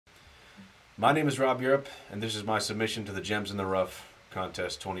My name is Rob Europe, and this is my submission to the Gems in the Rough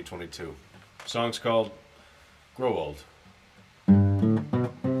Contest 2022. The song's called Grow Old.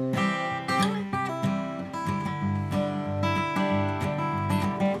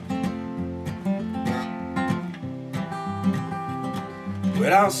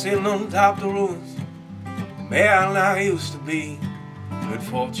 Well, I was sitting on top of the ruins, the man I used to be. Good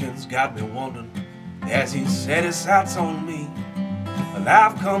fortune's got me wondering as he set his sights on me. Well,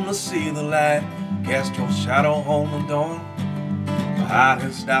 I've come to see the light, cast your shadow on the dawn. My heart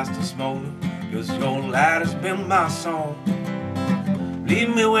has starts to smolder, cause your light has been my song.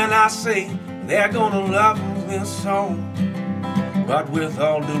 Believe me when I say they're gonna love this song. But with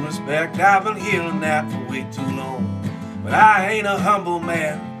all due respect, I've been hearing that for way too long. But I ain't a humble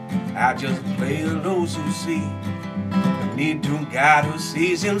man, I just play to those who see. I need to God who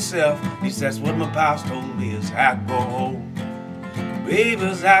sees himself, at least that's what my pops told me as I grow old. Baby,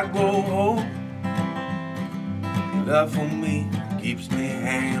 as I grow old, your love for me keeps me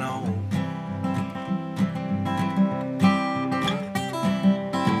hanging on.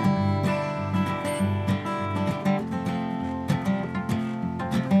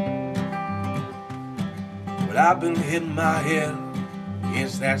 But I've been hitting my head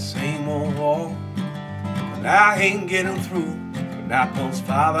against that same old wall, and I ain't getting through, but not once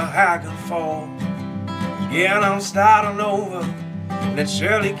farther I can fall. Again I'm starting over, and it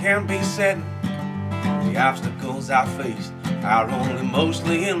surely can't be said. The obstacles I faced are only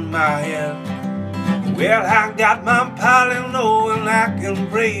mostly in my head. Well, I got my piling low and I can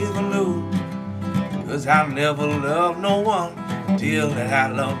breathe anew, cause I never loved no one till that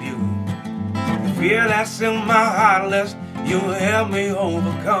I love you. The fear that's in my heart, lest you help me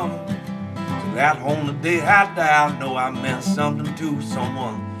overcome. So that on the day I die, I know I meant something to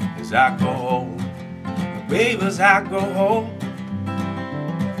someone as I grow old. Baby, as I grow old,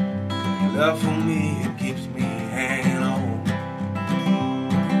 your love for me, it keeps me hanging on.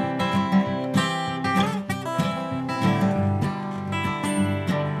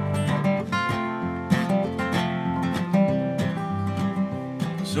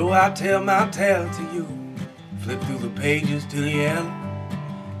 So I tell my tale to you, flip through the pages to the end.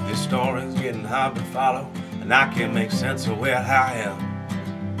 This story's getting hard to follow, and I can't make sense of where I am.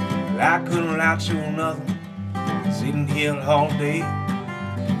 But I couldn't write you nothing, sitting here all day.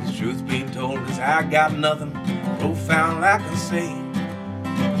 The truth being told is I got nothing profound I can say.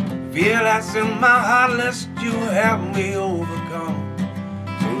 Fear that's in my heart, lest you help me overcome.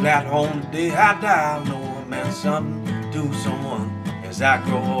 So that on the day I die, I know I meant something to someone as I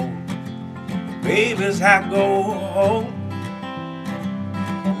grow old. Baby, as I grow old,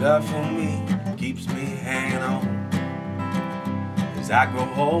 love for me keeps me hanging on. As I grow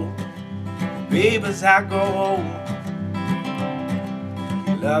old, baby, as I grow old,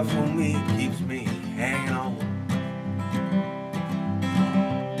 your love for me keeps me